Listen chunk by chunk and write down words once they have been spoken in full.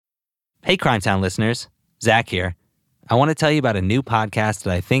Hey, Crimetown listeners. Zach here. I want to tell you about a new podcast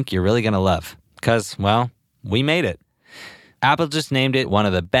that I think you're really going to love. Because, well, we made it. Apple just named it one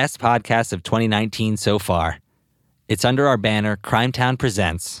of the best podcasts of 2019 so far. It's under our banner, Crimetown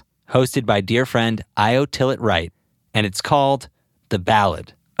Presents, hosted by dear friend Io Tillett Wright, and it's called The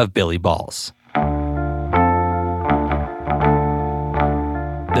Ballad of Billy Balls.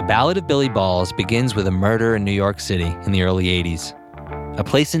 The Ballad of Billy Balls begins with a murder in New York City in the early 80s. A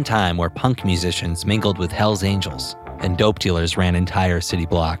place and time where punk musicians mingled with Hell's Angels and dope dealers ran entire city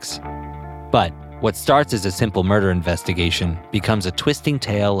blocks. But what starts as a simple murder investigation becomes a twisting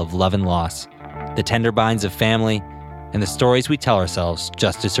tale of love and loss, the tender binds of family, and the stories we tell ourselves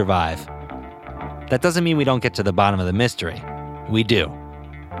just to survive. That doesn't mean we don't get to the bottom of the mystery. We do.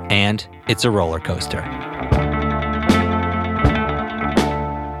 And it's a roller coaster.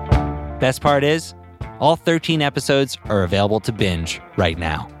 Best part is, all 13 episodes are available to binge right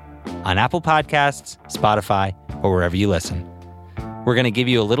now on Apple Podcasts, Spotify, or wherever you listen. We're going to give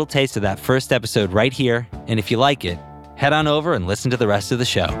you a little taste of that first episode right here, and if you like it, head on over and listen to the rest of the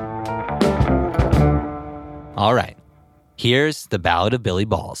show. All right, here's The Ballad of Billy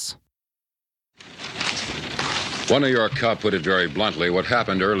Balls. One New York cop put it very bluntly. What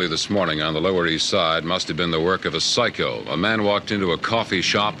happened early this morning on the Lower East Side must have been the work of a psycho. A man walked into a coffee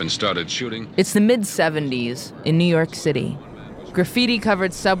shop and started shooting. It's the mid-'70s in New York City.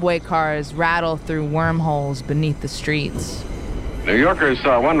 Graffiti-covered subway cars rattle through wormholes beneath the streets. New Yorkers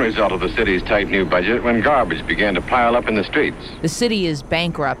saw one result of the city's tight new budget when garbage began to pile up in the streets. The city is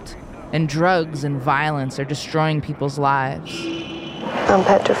bankrupt, and drugs and violence are destroying people's lives. I'm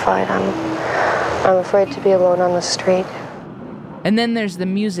petrified. I'm afraid to be alone on the street. And then there's the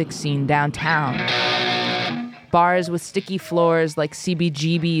music scene downtown. Bars with sticky floors like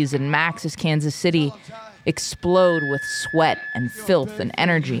CBGB's and Max's Kansas City explode with sweat and filth and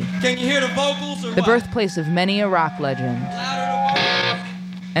energy. Can you hear the vocals or the what? Birthplace of many a rock legend.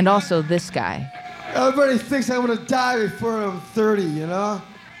 And also this guy. Everybody thinks I'm gonna die before I'm 30, you know?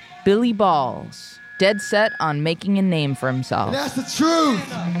 Billy Balls, dead set on making a name for himself. And that's the truth!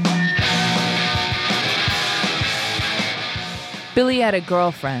 Billy had a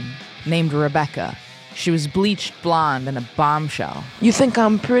girlfriend named Rebecca. She was bleached blonde and a bombshell. You think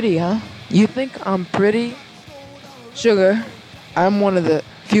I'm pretty, huh? You think I'm pretty? Sugar, I'm one of the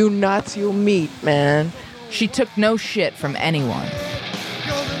few nuts you'll meet, man. She took no shit from anyone.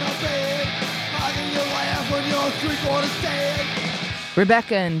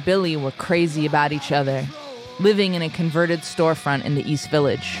 Rebecca and Billy were crazy about each other, living in a converted storefront in the East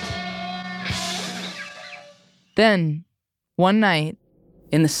Village. Then, one night,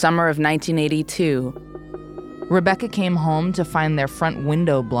 in the summer of 1982, Rebecca came home to find their front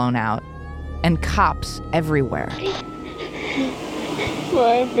window blown out and cops everywhere.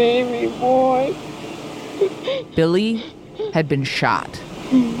 My baby boy. Billy had been shot.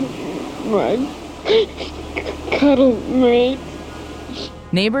 My cuddle mate.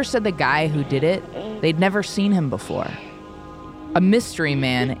 Neighbors said the guy who did it, they'd never seen him before. A mystery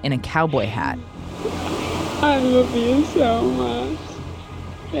man in a cowboy hat. I love you so much,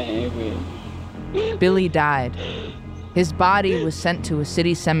 baby. Billy died. His body was sent to a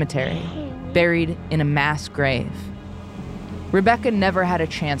city cemetery, buried in a mass grave. Rebecca never had a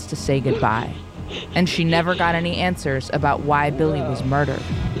chance to say goodbye, and she never got any answers about why Billy was murdered.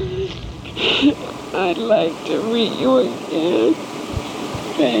 I'd like to meet you again,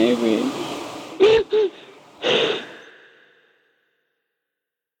 baby.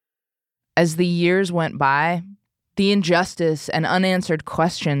 As the years went by, the injustice and unanswered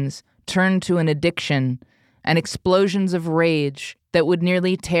questions turned to an addiction and explosions of rage that would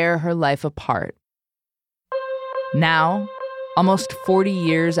nearly tear her life apart. Now, almost 40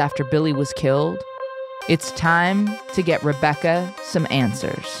 years after Billy was killed, it's time to get Rebecca some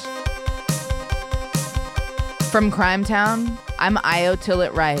answers. From Crimetown, I'm Io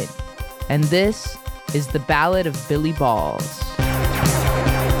Tillett Wright, and this is The Ballad of Billy Balls.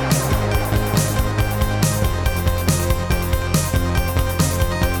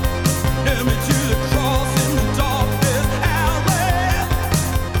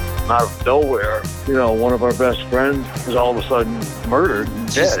 Out of nowhere, one of our best friends was all of a sudden murdered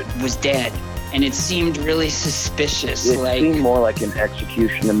and dead. Was dead. And it seemed really suspicious. It seemed more like an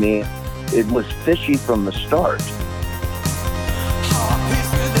execution to me. It was fishy from the start.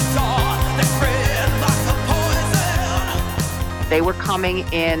 They were coming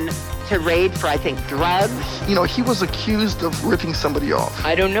in to raid for, I think, drugs. He was accused of ripping somebody off.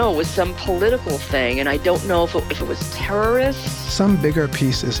 I don't know. It was some political thing, and I don't know if it was terrorists. Some bigger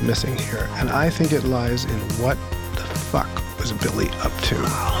piece is missing here, and I think it lies in what the fuck was Billy up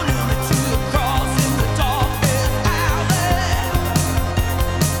to.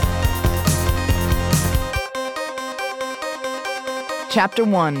 Chapter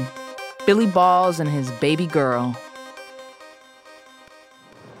 1, Billy Balls and his baby girl.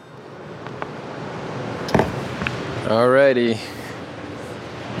 Alrighty.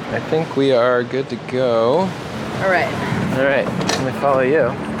 I think we are good to go. All right. Let me follow you.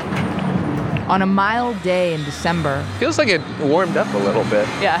 On a mild day in December. Feels like it warmed up a little bit.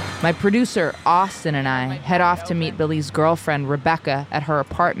 Yeah. My producer, Austin, and I head off to meet Billy's girlfriend, Rebecca, at her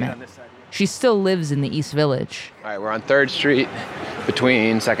apartment. She still lives in the East Village. All right, we're on 3rd Street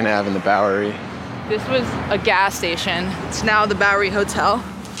between 2nd Ave and the Bowery. This was a gas station. It's now the Bowery Hotel.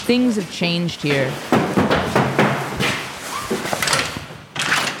 Things have changed here.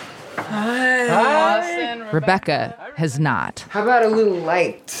 Hi. Rebecca has not. How about a little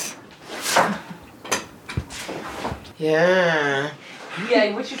light? Yeah.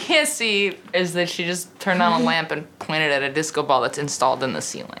 Yeah, what you can't see is that she just turned on a lamp and pointed at a disco ball that's installed in the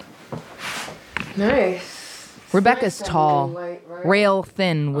ceiling. Nice. Rebecca's tall, rail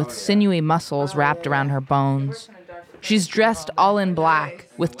thin with sinewy muscles wrapped around her bones. She's dressed all in black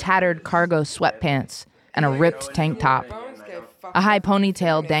with tattered cargo sweatpants and a ripped tank top. A high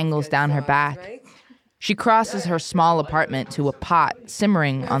ponytail dangles down her back. She crosses her small apartment to a pot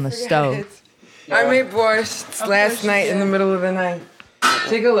simmering on the stove. I made borscht last night in the middle of the night.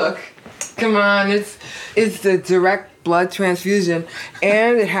 Take a look. Come on, it's the direct blood transfusion,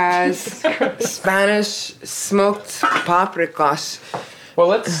 and it has Spanish smoked paprikas. Well,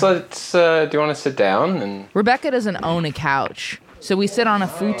 let's do you want to sit down? And Rebecca doesn't own a couch, so we sit on a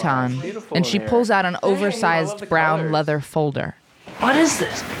futon, and she pulls out an oversized brown leather folder. What is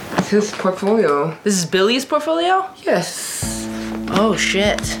this? It's his portfolio. This is Billy's portfolio? Yes. Oh,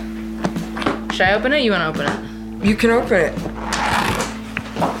 shit. Should I open it? You want to open it? You can open it.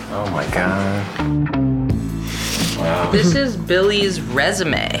 oh my God. Wow. This is Billy's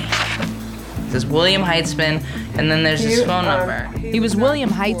resume. It says William Heitzman, and then there's his phone number. He was William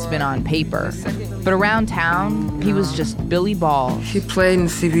Heitzman on paper, but around town, he was just Billy Balls. He played in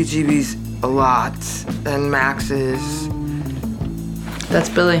CBGBs a lot, and Max's. That's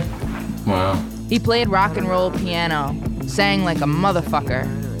Billy. Wow. He played rock and roll piano, sang like a motherfucker,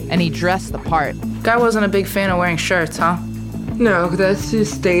 and he dressed the part. Guy wasn't a big fan of wearing shirts, huh? No, that's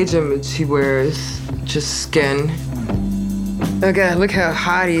his stage image he wears. Just skin. Okay, look how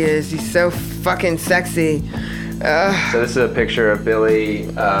hot he is. He's so fucking sexy. So this is a picture of Billy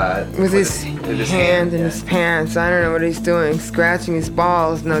with his hand in his pants. I don't know what he's doing. Scratching his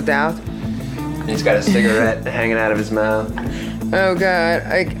balls, no doubt. And he's got a cigarette hanging out of his mouth. Oh God,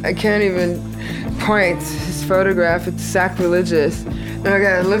 I can't even point. His photograph, it's sacrilegious. Oh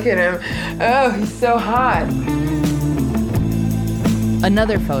God, look at him. Oh, he's so hot.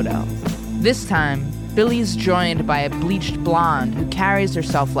 Another photo. This time, Billy's joined by a bleached blonde who carries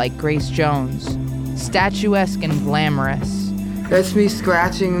herself like Grace Jones, statuesque and glamorous. That's me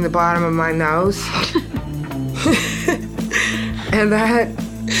scratching the bottom of my nose. And that's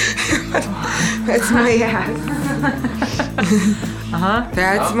my ass.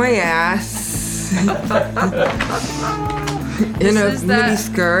 That's my ass. In a mini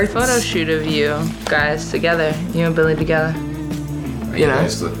skirt. Photo shoot of you guys together, you and Billy together. You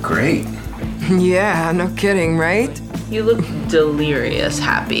guys look great. Yeah, no kidding, right? You look delirious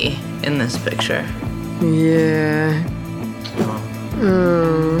happy in this picture. Yeah.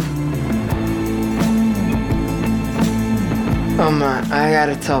 Oh my, I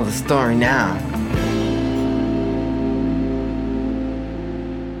gotta tell the story now.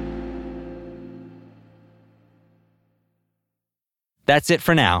 That's it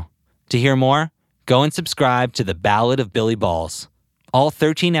for now. To hear more, go and subscribe to The Ballad of Billy Balls. All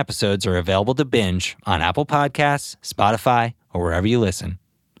 13 episodes are available to binge on Apple Podcasts, Spotify, or wherever you listen.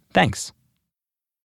 Thanks.